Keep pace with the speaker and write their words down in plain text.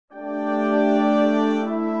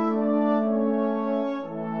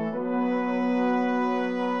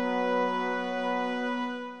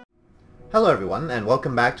Hello everyone, and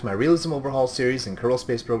welcome back to my Realism Overhaul series in Kerbal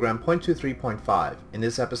Space Program 0.23.5. In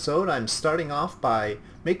this episode, I'm starting off by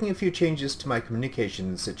making a few changes to my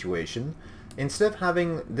communication situation. Instead of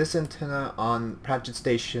having this antenna on Pratchett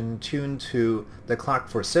Station tuned to the Clark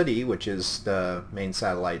Forseti, which is the main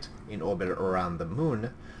satellite in orbit around the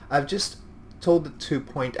moon, I've just told it to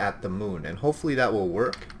point at the moon, and hopefully that will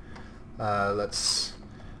work.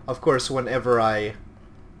 Of course, whenever I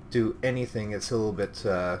do anything, it's a little bit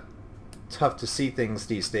tough to see things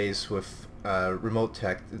these days with remote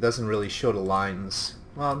tech. It doesn't really show the lines.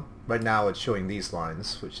 Well, right now it's showing these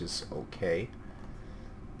lines, which is okay.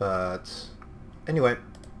 But anyway,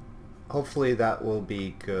 hopefully that will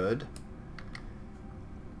be good.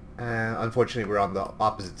 Unfortunately, we're on the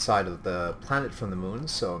opposite side of the planet from the moon,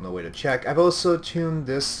 so no way to check. I've also tuned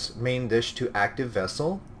this main dish to active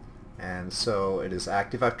vessel, and so it is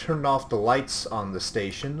active. I've turned off the lights on the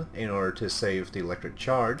station in order to save the electric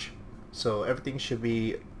charge. So everything should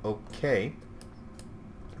be okay.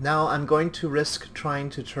 Now I'm going to risk trying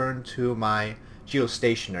to turn to my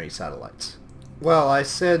geostationary satellites. Well, I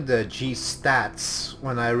said G-stats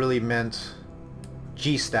when I really meant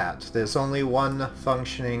G-stat. There's only one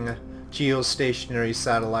functioning geostationary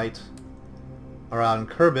satellite around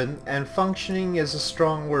Kerbal, and functioning is a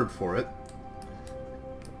strong word for it.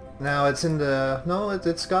 Now it's in the... no,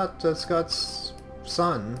 it's got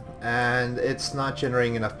sun, and it's not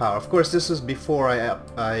generating enough power. Of course, this is before I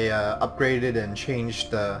upgraded and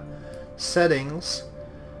changed the settings,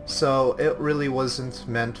 so it really wasn't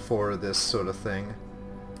meant for this sort of thing.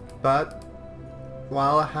 But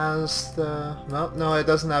while it has the... no, it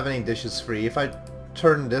doesn't have any dishes free. If I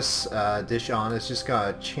turn this dish on, it's just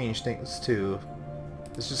gotta change things to...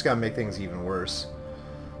 it's just gotta make things even worse.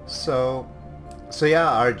 So yeah,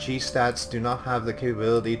 our G-stats do not have the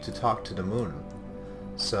capability to talk to the moon.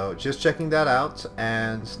 So just checking that out,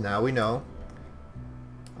 and now we know.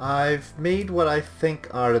 I've made what I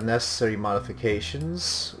think are the necessary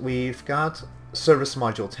modifications. We've got service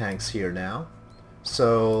module tanks here now.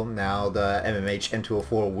 So now the MMH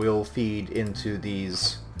N204 will feed into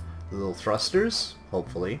these little thrusters,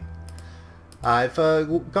 hopefully. I've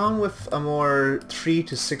gone with a more 3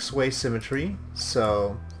 to 6 way symmetry,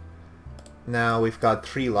 so now we've got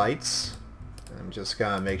 3 lights. I'm just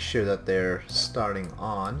gonna make sure that they're starting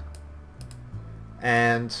on.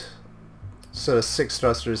 And so the 6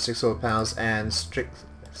 thrusters, 6 solar panels, and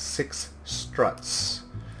 6 struts.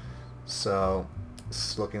 So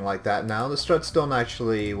it's looking like that now. The struts don't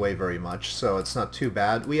actually weigh very much, so it's not too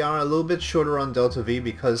bad. We are a little bit shorter on Delta V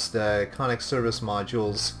because the conic service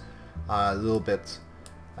modules are a little bit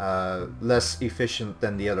less efficient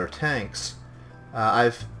than the other tanks.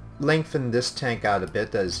 I've lengthened this tank out a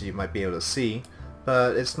bit, as you might be able to see,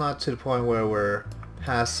 but it's not to the point where we're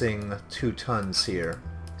passing 2 tons here,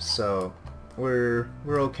 so we're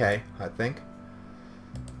okay, I think.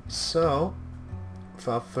 So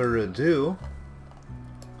without further ado,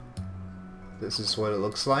 this is what it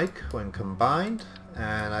looks like when combined,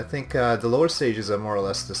 and I think the lower stages are more or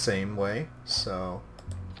less the same way, so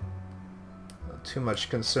not too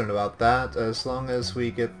much concern about that as long as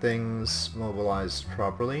we get things mobilized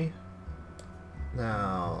properly.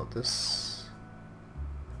 Now this...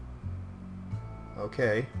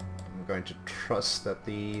 okay, I'm going to trust that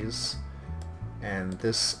these and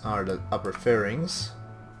this are the upper fairings.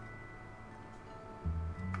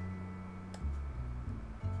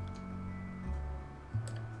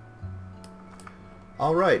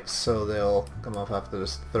 Alright, so they'll come off after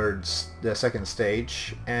the second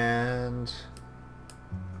stage, and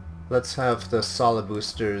let's have the solid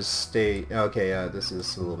boosters stay... okay, this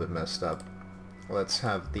is a little bit messed up. Let's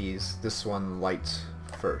have this one light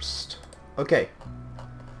first. Okay.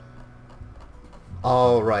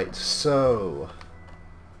 Alright, so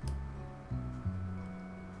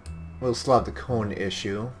we'll still have the cone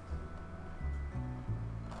issue.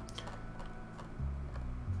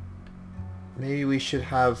 Maybe we should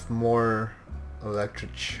have more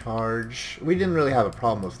electric charge. We didn't really have a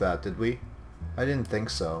problem with that, did we? I didn't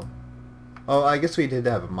think so. Oh, I guess we did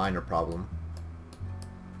have a minor problem.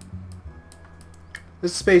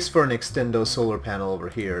 There's space for an extendo solar panel over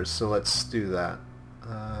here, so let's do that.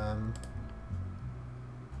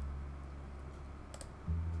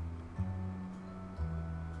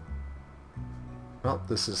 Well,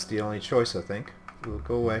 this is the only choice, I think. We'll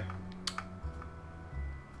go away.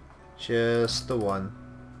 Just the one.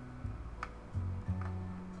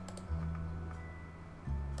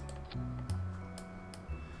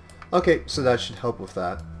 Okay, so that should help with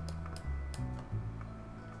that.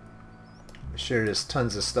 I'm sure there's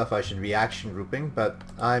tons of stuff I should be action grouping, but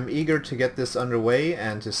I'm eager to get this underway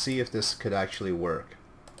and to see if this could actually work.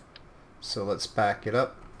 So let's back it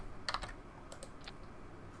up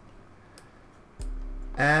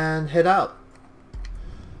and head out.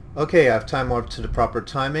 Okay, I've time warped to the proper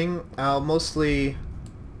timing. I'll mostly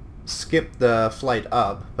skip the flight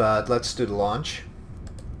up, but let's do the launch.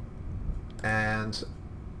 And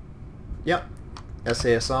yep,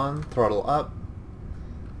 SAS on, throttle up,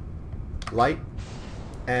 light,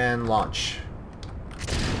 and launch.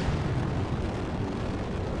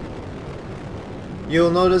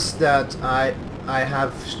 You'll notice that I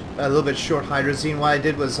have a little bit short hydrazine. What I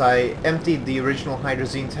did was I emptied the original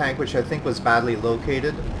hydrazine tank, which I think was badly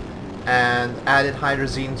located, and added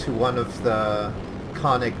hydrazine to one of the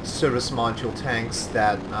conic service module tanks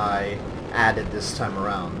that I added this time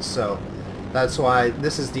around. So that's why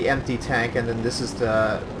this is the empty tank, and then this is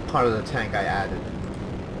the part of the tank I added.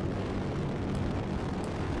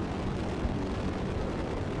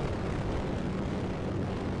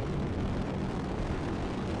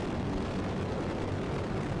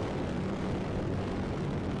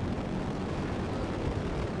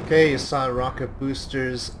 Okay, solid rocket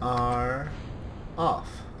boosters are off.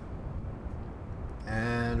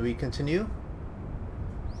 And we continue.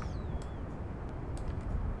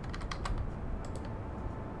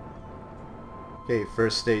 Okay,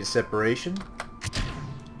 first stage separation.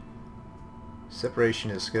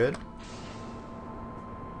 Separation is good.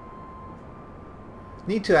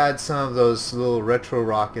 Need to add some of those little retro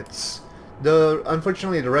rockets.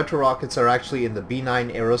 Unfortunately, the retro rockets are actually in the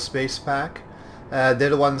B9 aerospace pack. They're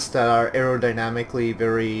the ones that are aerodynamically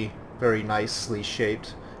very, very nicely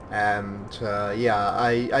shaped, and yeah,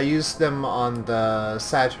 I used them on the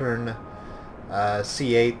Saturn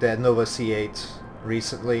C8, the Nova C8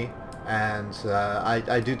 recently, and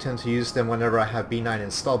I do tend to use them whenever I have B9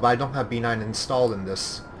 installed, but I don't have B9 installed in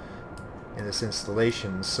this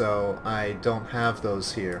installation, so I don't have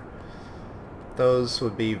those here. Those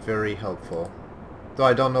would be very helpful, though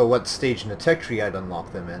I don't know what stage in the tech tree I'd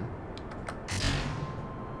unlock them in.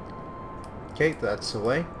 Okay, that's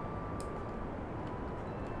away.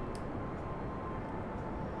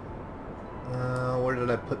 Where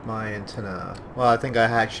did I put my antenna? Well, I think I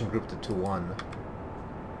action grouped it to 1.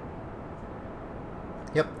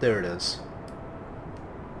 Yep, there it is.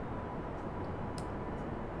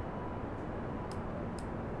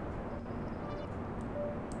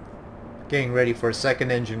 Getting ready for a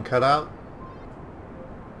second engine cutout.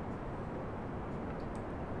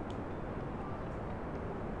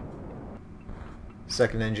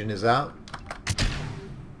 Second engine is out.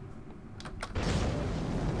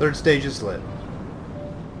 Third stage is lit.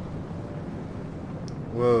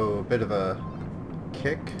 Whoa, a bit of a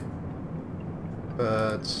kick.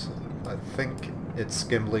 But I think its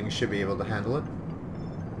gimbling should be able to handle it.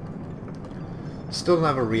 Still don't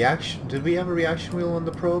have a reaction. Did we have a reaction wheel on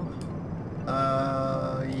the probe?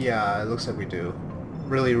 Yeah, it looks like we do.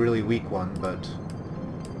 Really, really weak one, but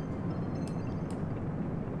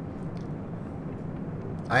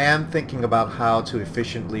I am thinking about how to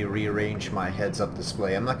efficiently rearrange my heads-up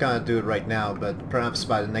display. I'm not going to do it right now, but perhaps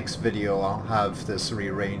by the next video I'll have this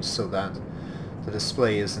rearranged so that the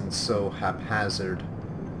display isn't so haphazard.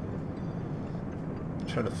 I'm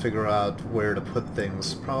trying to figure out where to put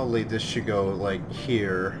things. Probably this should go like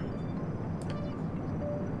here.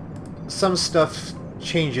 Some stuff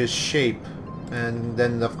changes shape, and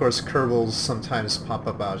then of course Kerbals sometimes pop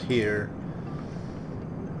up out here.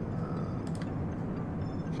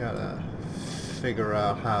 Gotta figure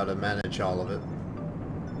out how to manage all of it.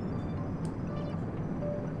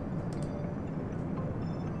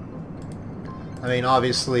 I mean,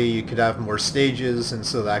 obviously you could have more stages, and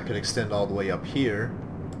so that could extend all the way up here.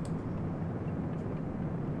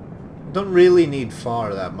 Don't really need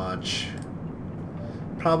far that much.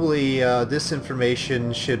 Probably this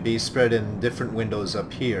information should be spread in different windows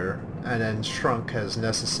up here, and then shrunk as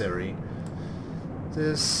necessary.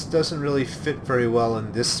 This doesn't really fit very well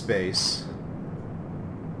in this space.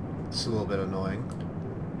 It's a little bit annoying.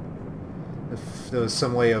 If there was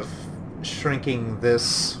some way of shrinking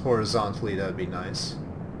this horizontally, that'd be nice.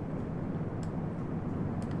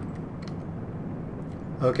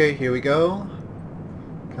 Okay, here we go.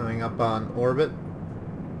 Coming up on orbit.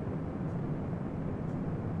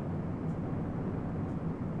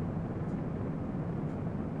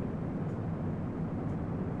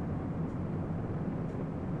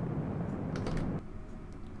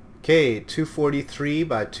 Okay, 243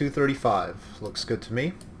 by 235. Looks good to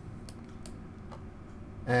me.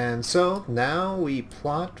 And so, now we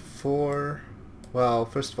plot for... Well,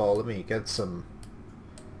 first of all, let me get some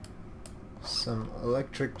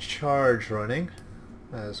electric charge running,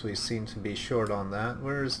 as we seem to be short on that.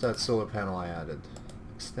 Where is that solar panel I added?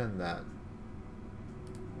 Extend that.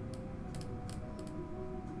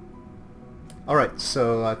 Alright,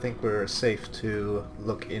 so I think we're safe to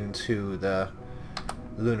look into the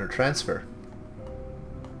lunar transfer.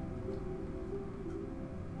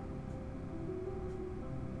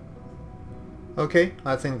 Okay,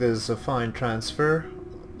 I think this is a fine transfer.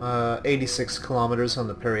 86 kilometers on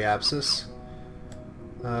the periapsis.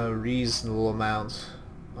 Reasonable amount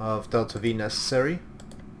of delta V necessary.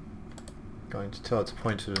 Going to tell it to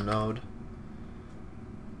point to the node.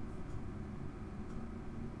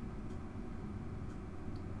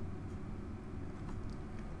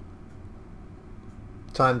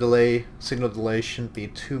 Time delay, signal delay shouldn't be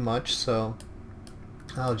too much, so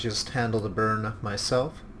I'll just handle the burn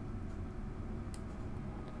myself.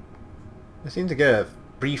 I seem to get a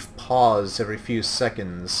brief pause every few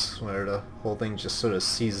seconds where the whole thing just sort of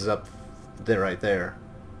seizes up there, right there.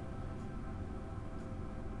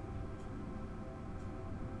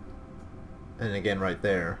 And again right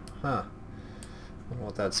there. Huh. I don't know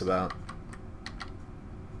what that's about.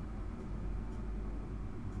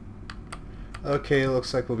 Okay,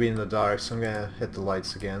 looks like we'll be in the dark, so I'm gonna hit the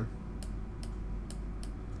lights again.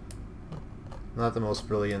 Not the most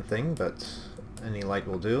brilliant thing, but any light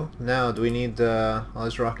will do. Now, do we need all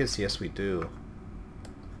these rockets? Yes, we do.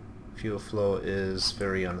 Fuel flow is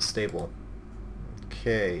very unstable.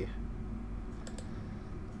 Okay.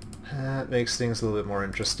 That makes things a little bit more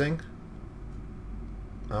interesting.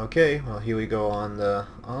 Okay, well here we go on the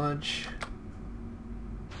Odge.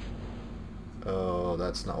 Oh,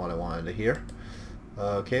 that's not what I wanted to hear.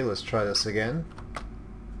 Okay, let's try this again.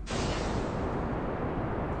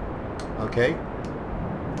 Okay.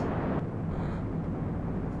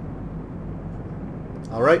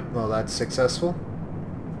 Alright, well that's successful.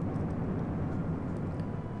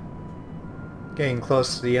 Getting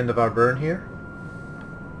close to the end of our burn here.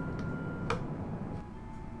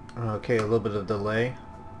 Okay, a little bit of delay.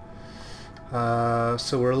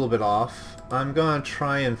 So we're a little bit off. I'm gonna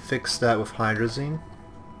try and fix that with hydrazine.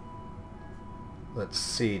 Let's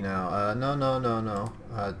see now. No.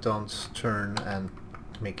 Don't turn and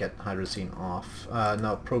make it hydrazine off.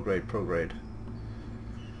 No, prograde.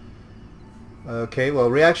 Okay, well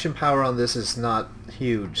reaction power on this is not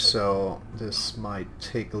huge, so this might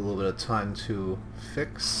take a little bit of time to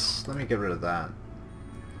fix. Let me get rid of that.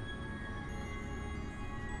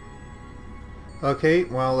 Okay,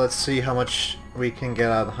 well let's see how much we can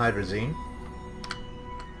get out of the hydrazine.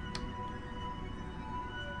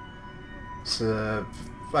 So,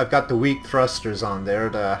 I've got the weak thrusters on there,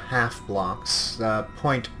 the half blocks,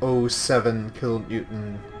 0.07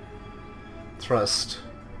 kilonewton thrust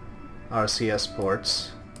RCS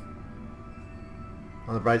ports.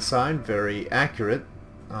 On the bright side, very accurate.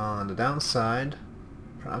 On the downside,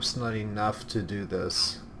 perhaps not enough to do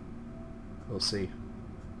this. We'll see.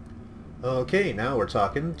 Okay, now we're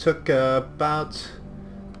talking. Took about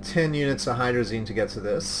 10 units of hydrazine to get to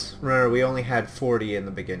this. Remember, we only had 40 in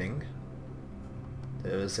the beginning.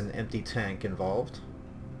 There was an empty tank involved.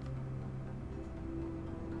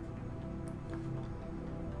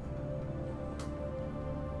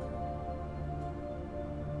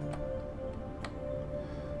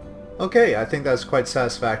 Okay, I think that's quite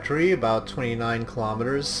satisfactory, about 29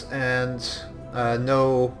 kilometers, and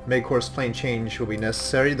no mid-course plane change will be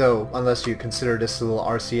necessary, though unless you consider this little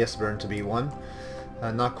RCS burn to be one.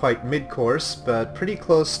 Not quite mid-course, but pretty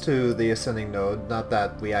close to the ascending node, not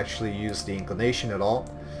that we actually use the inclination at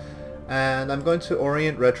all. And I'm going to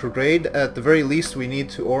orient retrograde. At the very least we need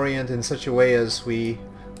to orient in such a way as we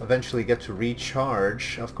eventually get to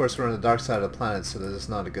recharge. Of course we're on the dark side of the planet, so this is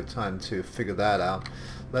not a good time to figure that out.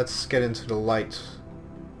 Let's get into the light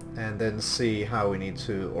and then see how we need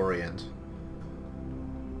to orient.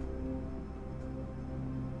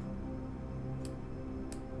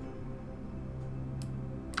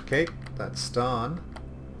 Okay, that's done.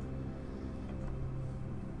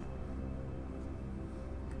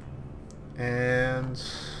 And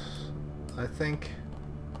I think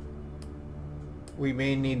we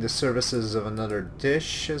may need the services of another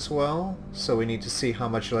dish as well, so we need to see how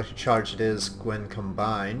much electric charge it is when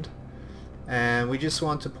combined. And we just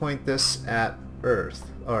want to point this at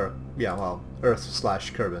Earth, or yeah, well,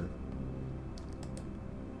 Earth/Kerbal.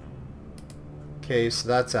 Okay, so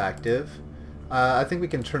that's active. I think we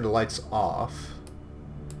can turn the lights off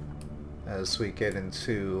as we get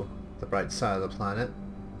into the bright side of the planet.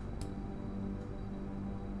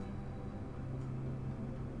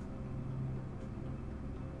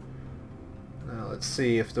 Now let's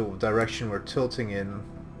see if the direction we're tilting in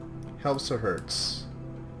helps or hurts.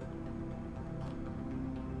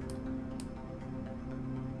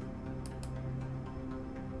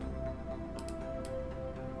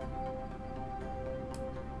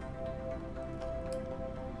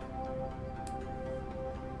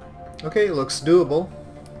 Okay, looks doable.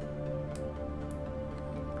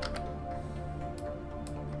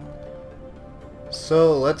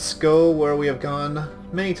 So let's go where we have gone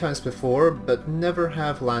many times before, but never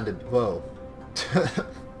have landed. Whoa.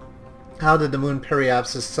 How did the moon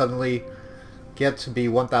periapsis suddenly get to be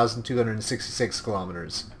 1,266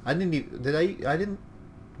 kilometers? I didn't even, I didn't,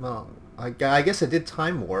 well, I guess I did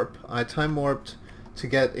time warp. I time warped to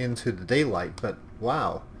get into the daylight, but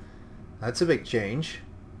wow. That's a big change.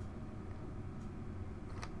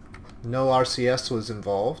 No RCS was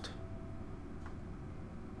involved.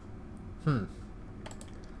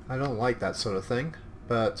 I don't like that sort of thing.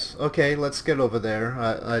 But, okay, let's get over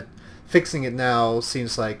there. Fixing it now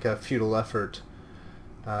seems like a futile effort,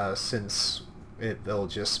 since it'll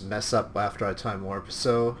just mess up after I time warp.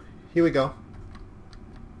 So, here we go.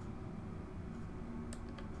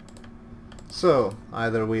 So,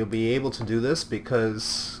 either we'll be able to do this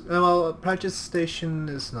because, well, practice station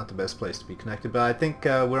is not the best place to be connected, but I think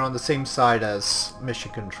we're on the same side as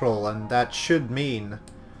mission control, and that should mean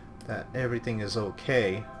that everything is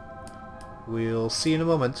okay. We'll see in a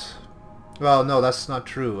moment. Well, no, that's not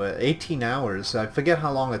true. 18 hours. I forget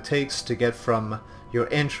how long it takes to get from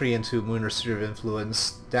your entry into Lunar Sphere of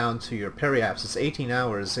Influence down to your periapsis. 18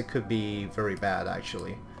 hours. It could be very bad,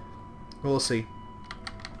 actually. We'll see.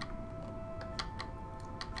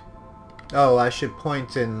 Oh, I should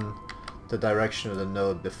point in the direction of the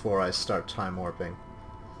node before I start time warping.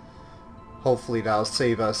 Hopefully that'll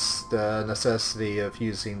save us the necessity of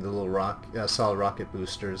using the little solid rocket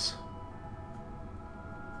boosters.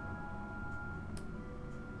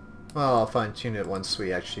 Well, I'll fine-tune it once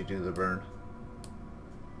we actually do the burn.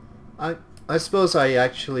 I suppose I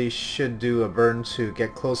actually should do a burn to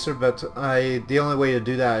get closer, but the only way to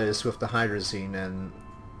do that is with the hydrazine, and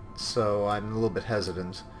so I'm a little bit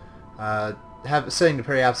hesitant. Setting the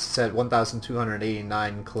periapsis at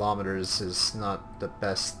 1,289 kilometers is not the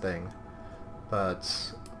best thing,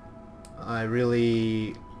 but I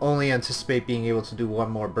really only anticipate being able to do one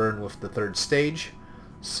more burn with the third stage,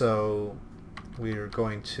 so we're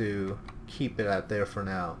going to keep it at there for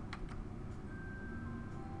now.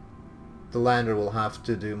 The lander will have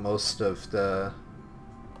to do most of the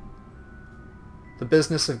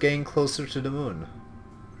business of getting closer to the moon.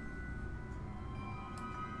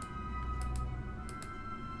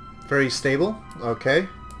 Very stable, okay.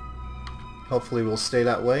 Hopefully we'll stay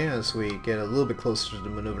that way as we get a little bit closer to the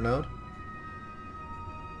maneuver node.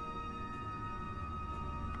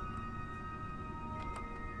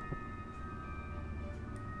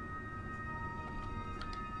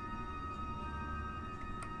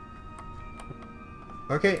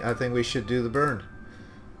 Okay, I think we should do the burn.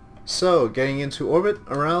 So, getting into orbit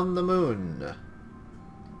around the moon.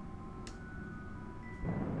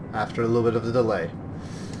 After a little bit of a delay.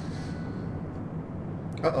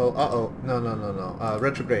 Uh-oh. No.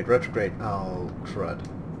 Retrograde. Oh, crud.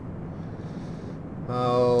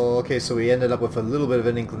 Oh, okay, so we ended up with a little bit of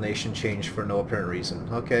an inclination change for no apparent reason.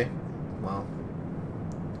 Okay, well.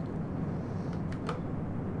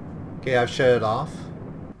 Okay, I've shut it off.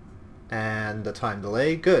 And the time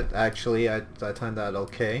delay, good. Actually, I timed that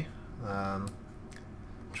okay.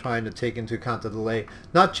 Trying to take into account the delay.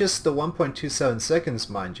 Not just the 1.27 seconds,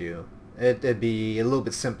 mind you. It'd be a little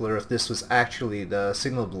bit simpler if this was actually the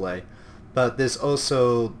signal delay, but there's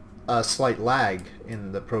also a slight lag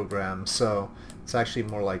in the program, so it's actually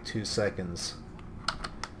more like 2 seconds.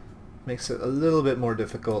 Makes it a little bit more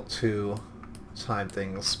difficult to time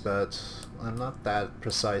things, but I'm not that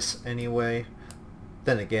precise anyway.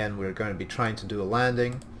 Then again, we're going to be trying to do a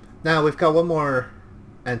landing. Now we've got one more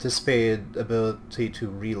anticipated ability to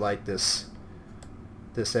relight this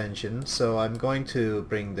engine, so I'm going to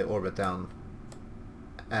bring the orbit down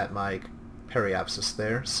at my periapsis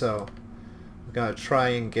there, so I'm going to try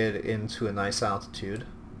and get it into a nice altitude.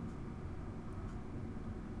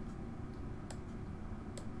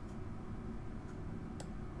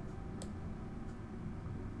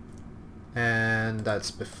 And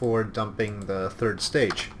that's before dumping the third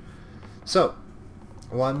stage. So,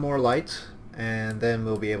 one more light and then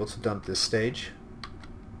we'll be able to dump this stage.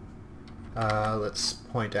 Let's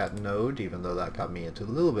point at node, even though that got me into a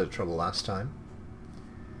little bit of trouble last time.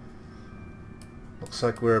 Looks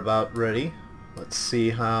like we're about ready. Let's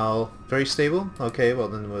see how... Very stable? Okay, well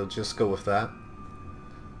then we'll just go with that.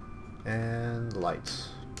 And lights.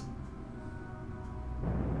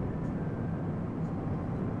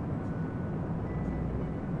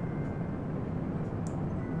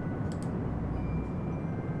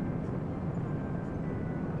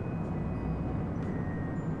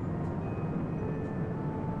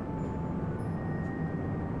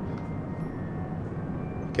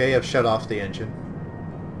 Okay, I've shut off the engine.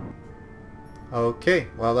 Okay,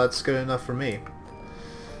 well that's good enough for me.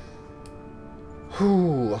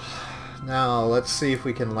 Whew. Now let's see if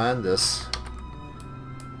we can land this.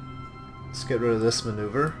 Let's get rid of this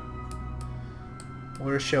maneuver.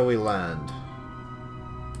 Where shall we land?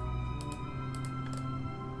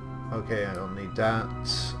 Okay, I don't need that.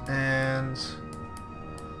 And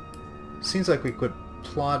seems like we could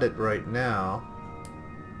plot it right now.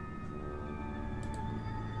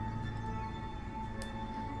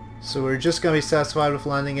 So we're just going to be satisfied with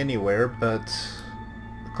landing anywhere, but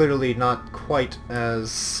clearly not quite as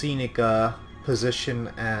scenic a position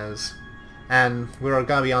as... And we're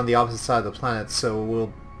going to be on the opposite side of the planet,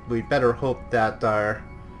 so we better hope that our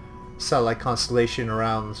satellite constellation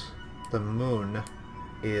around the moon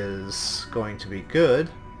is going to be good.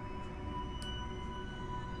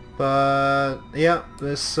 But yeah,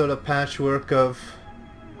 this sort of patchwork of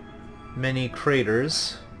many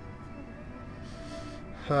craters.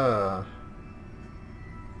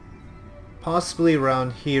 Possibly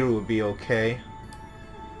around here would be okay.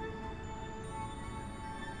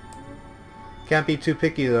 Can't be too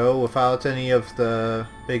picky though, without any of the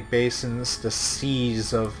big basins, the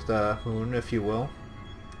seas of the moon, if you will.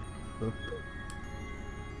 Oop.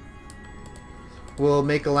 We'll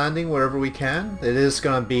make a landing wherever we can. It is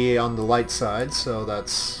going to be on the light side, so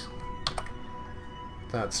that's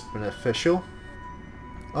beneficial.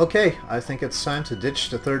 Okay, I think it's time to ditch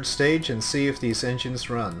the third stage and see if these engines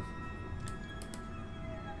run.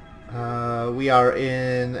 We are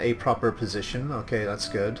in a proper position. Okay, that's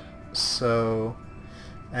good. So,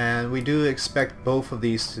 and we do expect both of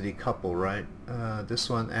these to decouple, right? This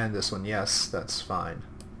one and this one, yes, that's fine.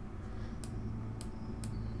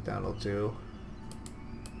 That'll do.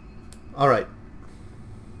 Alright.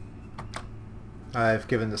 I've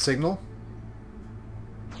given the signal.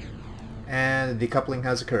 And decoupling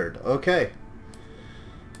has occurred. Okay.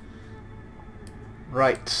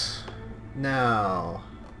 Right. Now,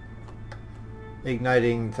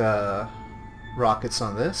 igniting the rockets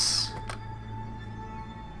on this.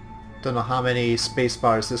 Don't know how many space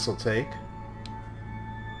bars this will take.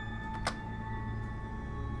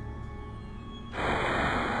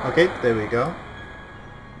 Okay, there we go.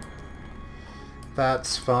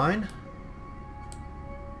 That's fine.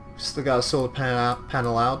 Still got a solar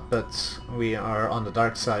panel out, but we are on the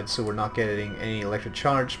dark side, so we're not getting any electric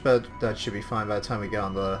charge, but that should be fine by the time we get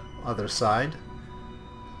on the other side.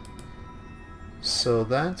 So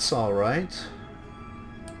that's alright.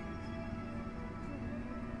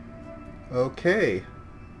 Okay.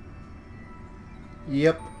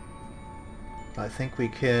 Yep. I think we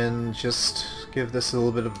can just give this a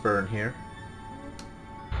little bit of burn here.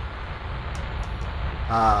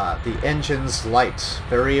 Ah, the engine's light.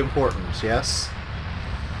 Very important, yes?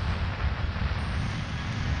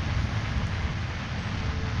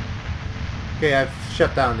 Okay, I've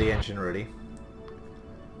shut down the engine already.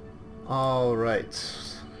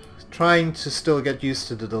 Alright. Trying to still get used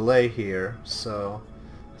to the delay here, so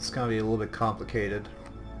it's gonna be a little bit complicated.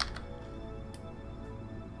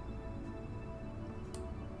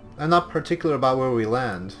 I'm not particular about where we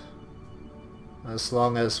land, as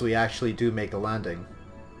long as we actually do make a landing.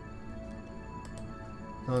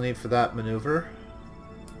 No need for that maneuver.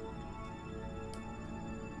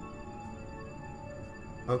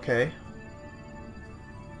 Okay.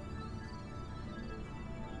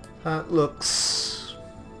 That looks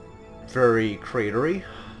very cratery.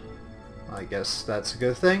 I guess that's a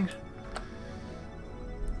good thing.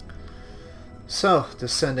 So,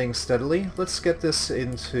 descending steadily. Let's get this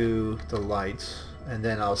into the light, and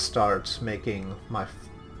then I'll start making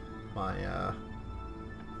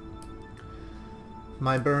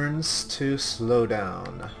my burns to slow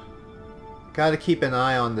down. Gotta keep an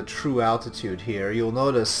eye on the true altitude here. You'll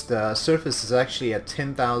notice the surface is actually at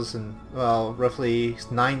 10,000, well, roughly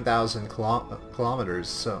 9,000 kilometers.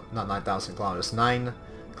 So, not 9,000 kilometers, 9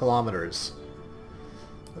 kilometers.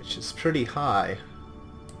 Which is pretty high.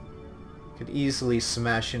 Could easily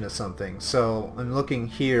smash into something. So, I'm looking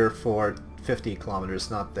here for 50 kilometers,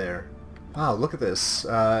 not there. Wow, look at this.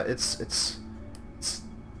 It's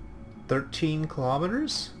 13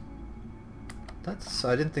 kilometers?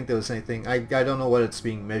 I didn't think there was anything. I don't know what it's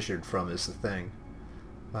being measured from is the thing.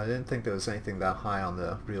 I didn't think there was anything that high on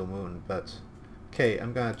the real moon, but okay,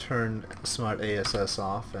 I'm gonna turn Smart ASS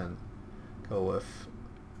off and go with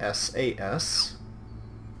SAS.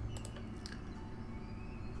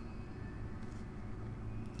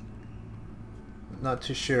 Not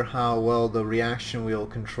too sure how well the reaction wheel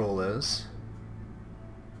control is.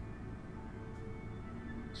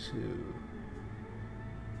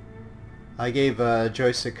 I gave a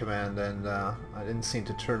joystick command and I didn't seem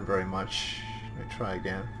to turn very much. Let me try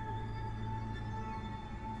again.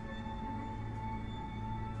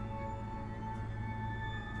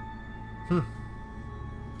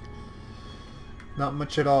 Not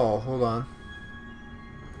much at all. Hold on.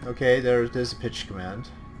 Okay, there's a pitch command.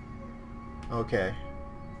 Okay.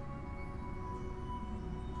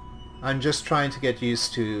 I'm just trying to get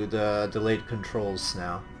used to the delayed controls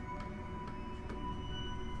now.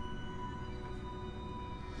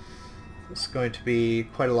 There's going to be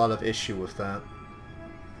quite a lot of issue with that.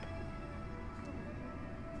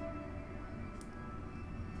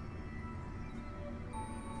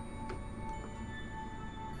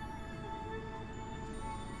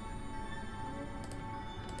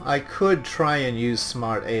 I could try and use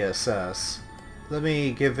Smart ASS. Let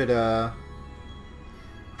me give it a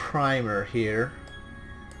primer here.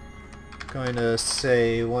 Going to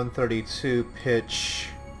say 132 pitch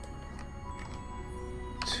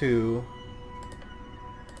 2.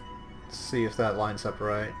 Let's see if that lines up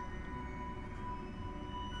right.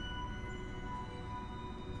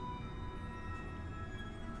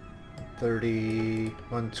 $30,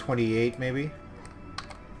 128 maybe.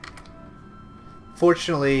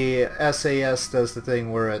 Fortunately, SAS does the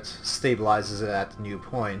thing where it stabilizes it at the new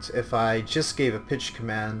point. If I just gave a pitch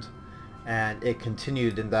command and it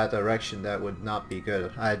continued in that direction, that would not be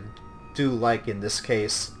good. I do like, in this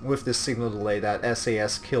case, with this signal delay, that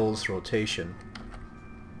SAS kills rotation.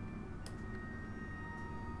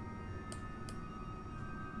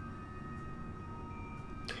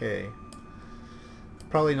 Okay.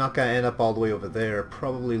 Probably not going to end up all the way over there.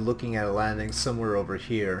 Probably looking at a landing somewhere over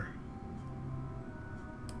here.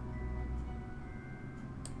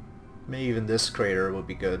 Maybe even this crater would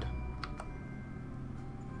be good.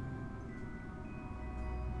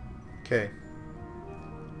 Okay.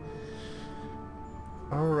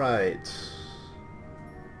 Alright.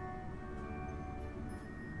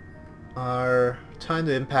 Our time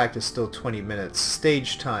to impact is still 20 minutes.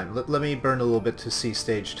 Stage time. Let me burn a little bit to see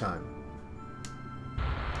stage time.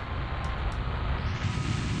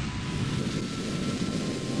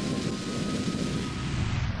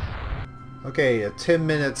 Okay, 10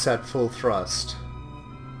 minutes at full thrust.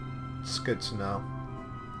 It's good to know.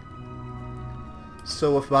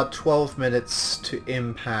 So with about 12 minutes to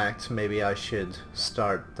impact, maybe I should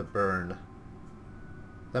start the burn.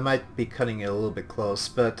 That might be cutting it a little bit close,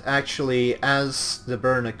 but actually as the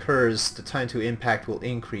burn occurs, the time to impact will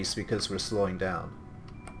increase because we're slowing down.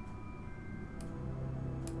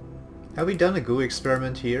 Have we done a GUI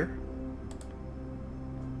experiment here?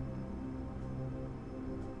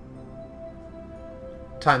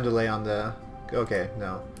 Time delay on the... okay,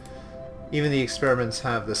 no. Even the experiments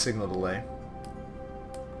have the signal delay.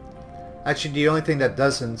 Actually, the only thing that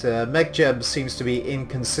doesn't, MechJeb seems to be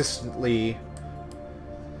inconsistently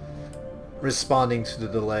responding to the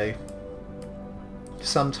delay.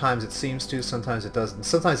 Sometimes it seems to, sometimes it doesn't.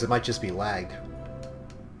 Sometimes it might just be lag.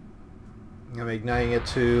 I'm igniting it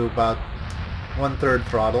to about 1/3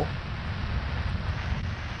 throttle.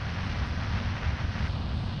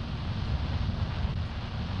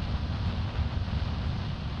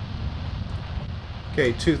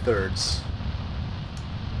 Okay, 2/3.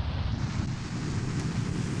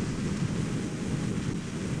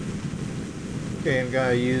 Okay, I'm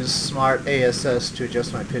gonna use Smart ASS to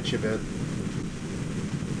adjust my pitch a bit.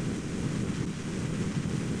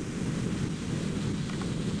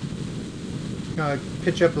 Gonna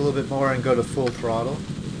pitch up a little bit more and go to full throttle.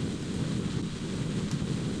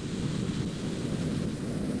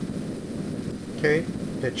 Okay,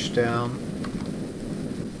 pitch down.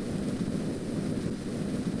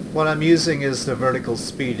 What I'm using is the vertical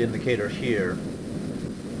speed indicator here.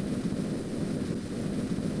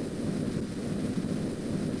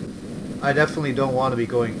 I definitely don't want to be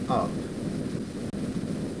going up.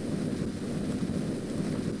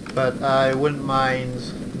 But I wouldn't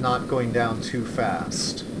mind not going down too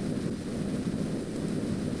fast.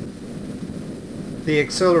 The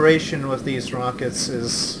acceleration with these rockets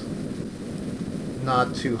is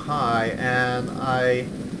not too high, and I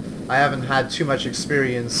haven't had too much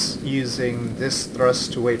experience using this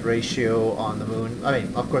thrust to weight ratio on the moon. I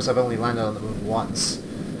mean, of course I've only landed on the moon once.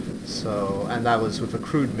 So, and that was with a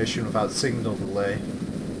crewed mission without signal delay.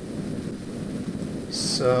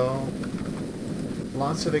 So,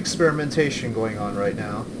 lots of experimentation going on right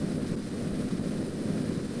now.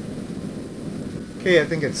 Okay, I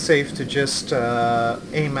think it's safe to just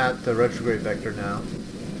aim at the retrograde vector now.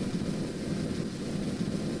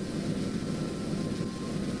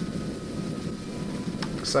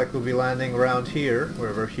 Looks like we'll be landing around here,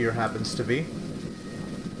 wherever here happens to be.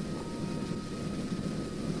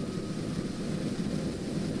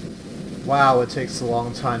 Wow, it takes a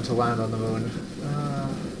long time to land on the moon.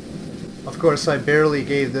 Of course, I barely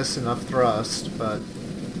gave this enough thrust, but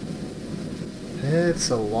It's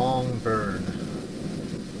a long burn.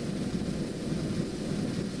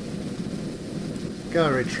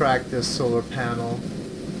 Gotta retract this solar panel.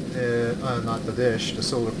 Not the dish, the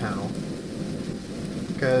solar panel.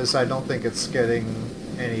 Because I don't think it's getting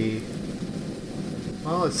any...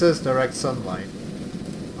 Well, it says direct sunlight.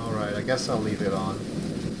 Alright, I guess I'll leave it on.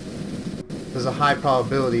 There's a high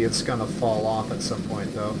probability it's gonna fall off at some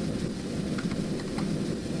point, though.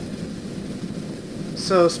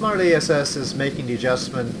 So Smart ASS is making the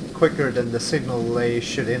adjustment quicker than the signal delay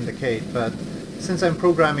should indicate, but since I'm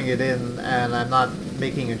programming it in and I'm not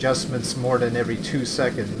making adjustments more than every 2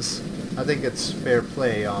 seconds, I think it's fair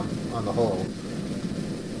play on the whole.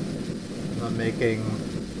 I'm not making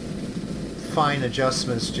fine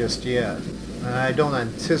adjustments just yet, and I don't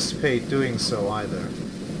anticipate doing so either.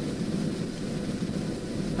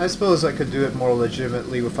 I suppose I could do it more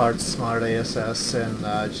legitimately without Smart ASS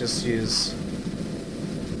and just use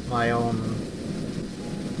my own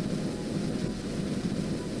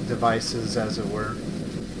devices, as it were.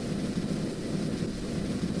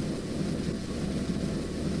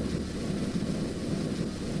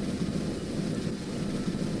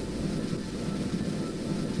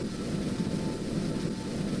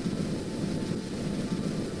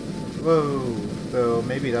 Whoa, though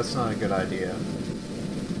maybe that's not a good idea.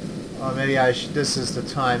 Maybe this is the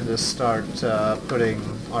time to start putting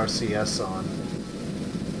RCS on.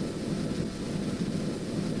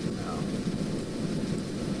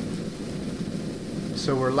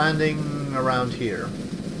 So we're landing around here.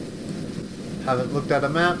 Haven't looked at a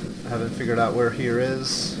map, haven't figured out where here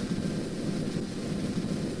is.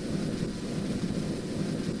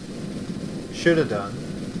 Should have done.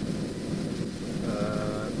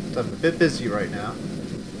 I'm a bit busy right now.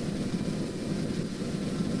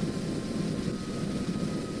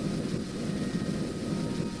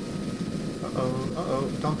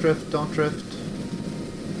 Uh-oh, don't drift, don't drift.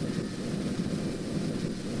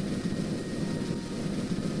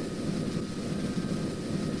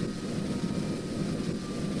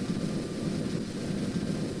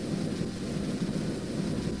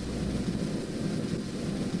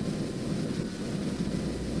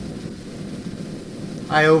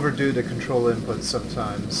 I overdo the control input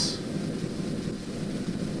sometimes.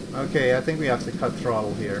 Okay, I think we have to cut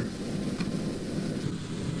throttle here.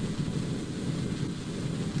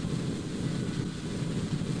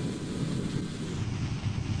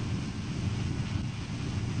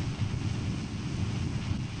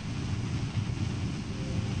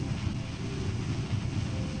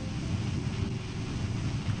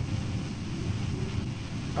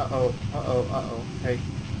 Uh-oh, hey.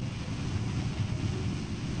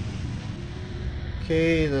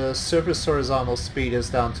 Okay, the surface horizontal speed is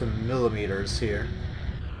down to millimeters here.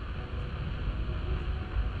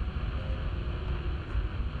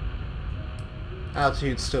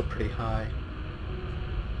 Altitude's still pretty high.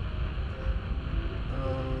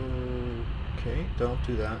 Okay, don't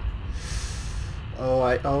do that.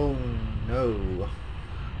 Oh no.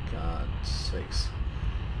 God's sakes.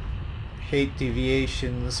 Hate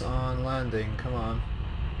deviations on landing, come on.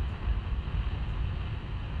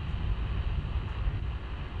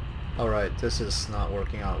 Alright, this is not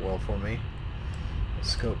working out well for me.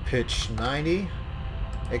 Let's go pitch 90,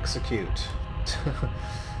 execute.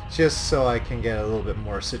 Just so I can get a little bit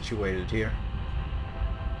more situated here.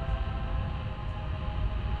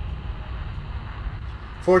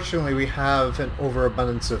 Fortunately, we have an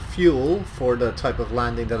overabundance of fuel for the type of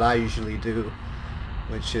landing that I usually do,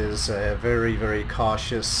 which is a very, very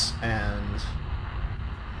cautious and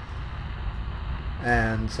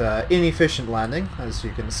inefficient landing, as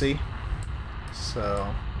you can see.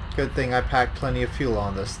 So, good thing I packed plenty of fuel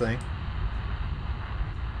on this thing.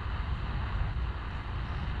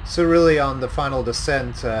 So really on the final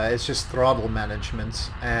descent, it's just throttle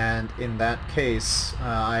management, and in that case,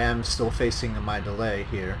 I am still facing my delay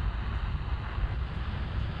here.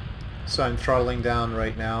 So I'm throttling down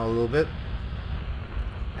right now a little bit,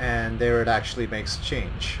 and there it actually makes a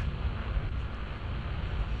change.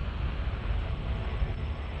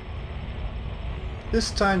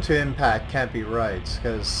 This time to impact can't be right,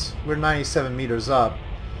 because we're 97 meters up,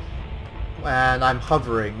 and I'm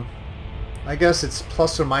hovering. I guess it's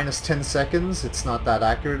plus or minus 10 seconds, it's not that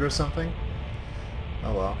accurate or something.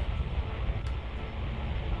 Oh well.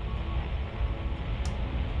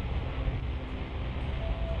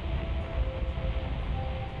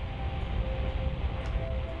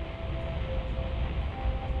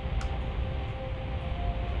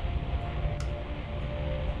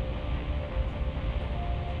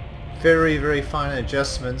 Very, very fine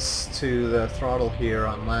adjustments to the throttle here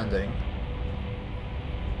on landing.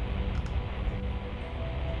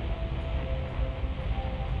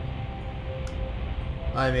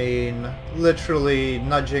 I mean, literally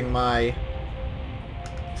nudging my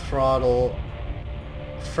throttle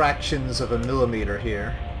fractions of a millimeter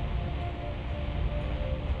here.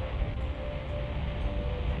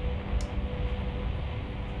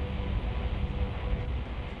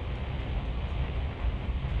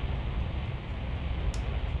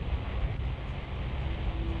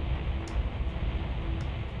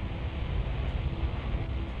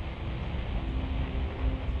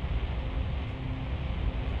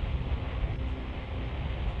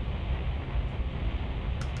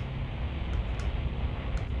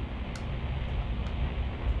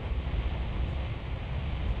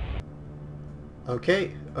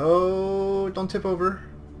 Okay. Oh, don't tip over.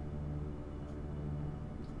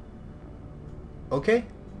 Okay.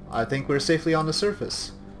 I think we're safely on the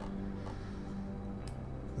surface.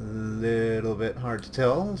 Little bit hard to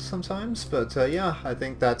tell sometimes, but yeah, I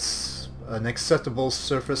think that's an acceptable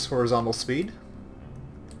surface horizontal speed.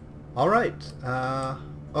 Alright.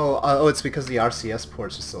 Oh, it's because the RCS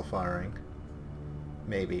ports are still firing.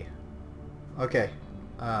 Maybe. Okay.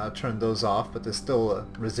 Turn those off, but there's still a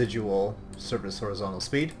residual surface horizontal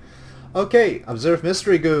speed. Okay, observe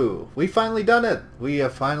mystery goo. We finally done it. We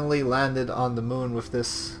have finally landed on the moon with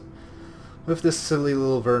this silly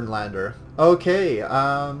little Verne lander. Okay,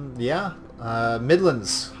 yeah,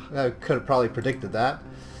 Midlands. I could have probably predicted that.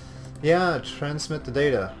 Yeah, transmit the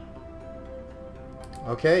data.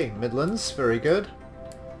 Okay, Midlands, very good.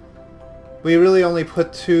 We really only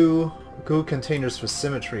put 2 goo containers for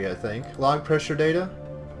symmetry, I think. Log pressure data,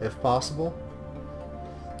 if possible.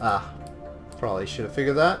 Ah, probably should have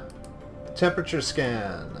figured that. Temperature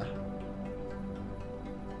scan.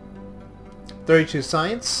 32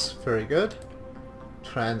 science, very good.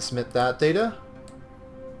 Transmit that data.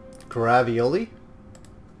 Gravioli.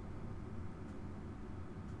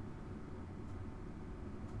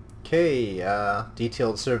 Okay,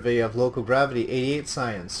 detailed survey of local gravity, 88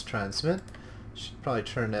 science. Transmit. Should probably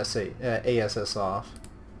turn ASS off.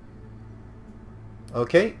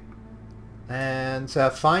 Okay. And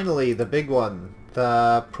finally, the big one.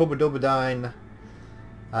 The Probodobodine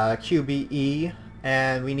QBE.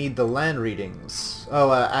 And we need the land readings.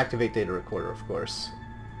 Oh, activate data recorder, of course.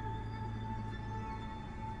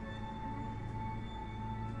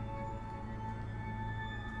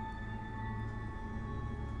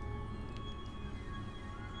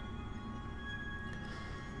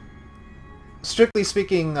 Strictly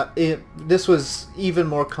speaking, this was even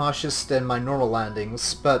more cautious than my normal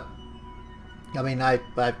landings, but I mean, I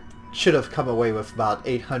should have come away with about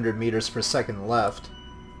 800 meters per second left.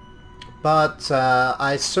 But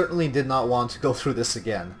I certainly did not want to go through this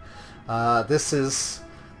again. This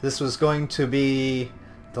was going to be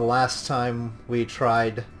the last time we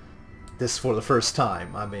tried this for the first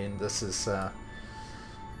time. I mean, this is the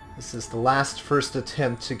last first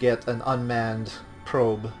attempt to get an unmanned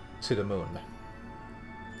probe to the moon.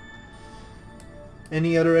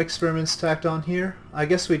 Any other experiments tacked on here? I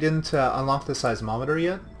guess we didn't unlock the seismometer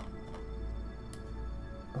yet?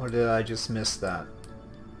 Or did I just miss that?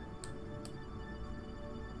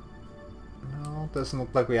 No, doesn't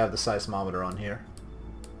look like we have the seismometer on here.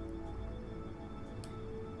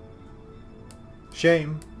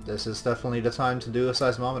 Shame. This is definitely the time to do a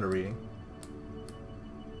seismometer reading.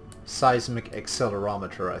 Seismic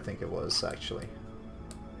accelerometer, I think it was, actually.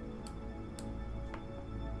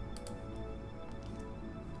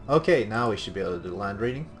 Okay, now we should be able to do land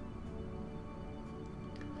reading.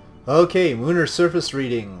 Okay, lunar surface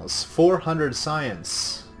readings, 400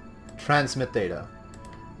 science. Transmit data.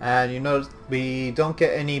 And you notice we don't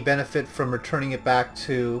get any benefit from returning it back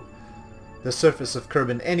to the surface of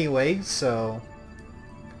Kerbal anyway, so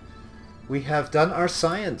we have done our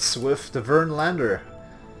science with the Verne lander.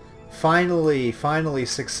 Finally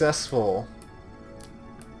successful.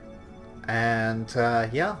 And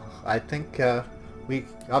yeah, I think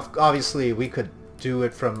obviously we could do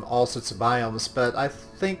it from all sorts of biomes, but I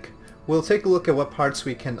think we'll take a look at what parts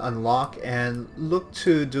we can unlock and look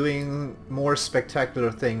to doing more spectacular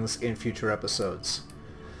things in future episodes.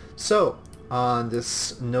 So, on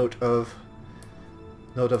this note of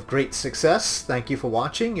great success, thank you for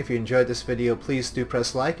watching. If you enjoyed this video, please do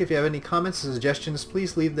press like. If you have any comments or suggestions,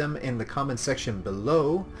 please leave them in the comment section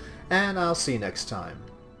below, and I'll see you next time.